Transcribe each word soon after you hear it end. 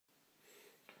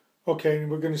Okay, and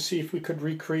we're going to see if we could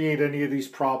recreate any of these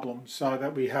problems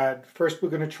that we had. First, we're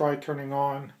going to try turning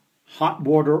on hot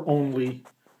water only.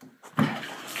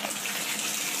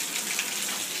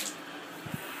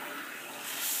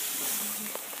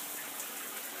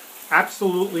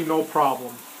 Absolutely no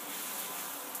problem.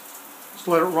 Just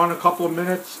let it run a couple of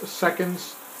minutes,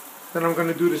 seconds. Then I'm going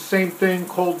to do the same thing,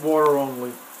 cold water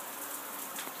only.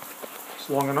 It's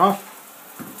long enough.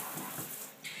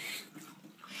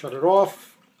 Shut it off.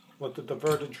 Let the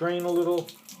diverter drain a little.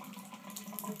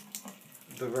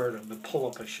 Diverter, the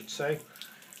pull-up I should say.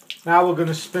 Now we're going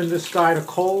to spin this guy to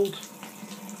cold.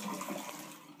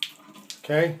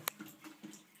 Okay.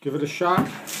 Give it a shot.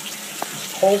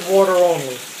 It's cold water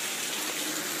only.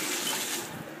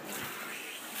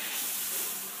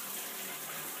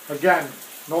 Again,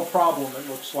 no problem, it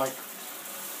looks like.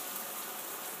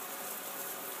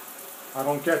 I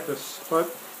don't get this, but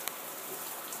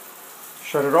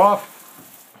shut it off.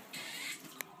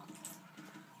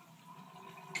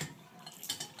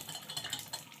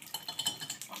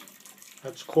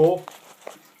 That's cool.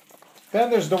 Then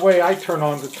there's the way I turn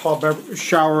on the tub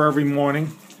shower every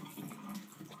morning.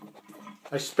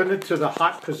 I spin it to the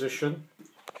hot position.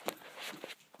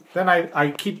 Then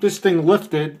I keep this thing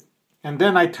lifted, and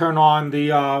then I turn on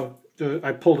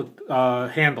I pull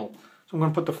the handle. So I'm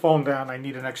going to put the phone down. I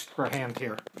need an extra hand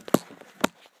here.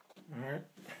 All right.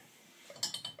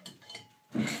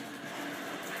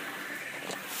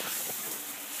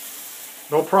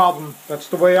 No problem. That's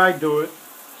the way I do it.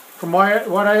 From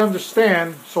what I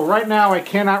understand, so right now I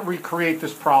cannot recreate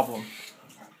this problem.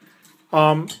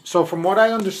 So from what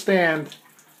I understand,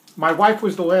 my wife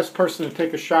was the last person to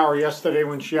take a shower yesterday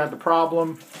when she had the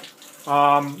problem.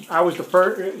 I was the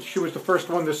first. She was the first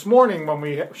one this morning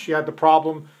when she had the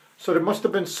problem. So there must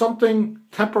have been something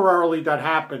temporarily that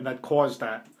happened that caused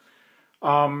that.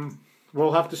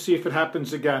 We'll have to see if it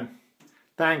happens again.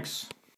 Thanks.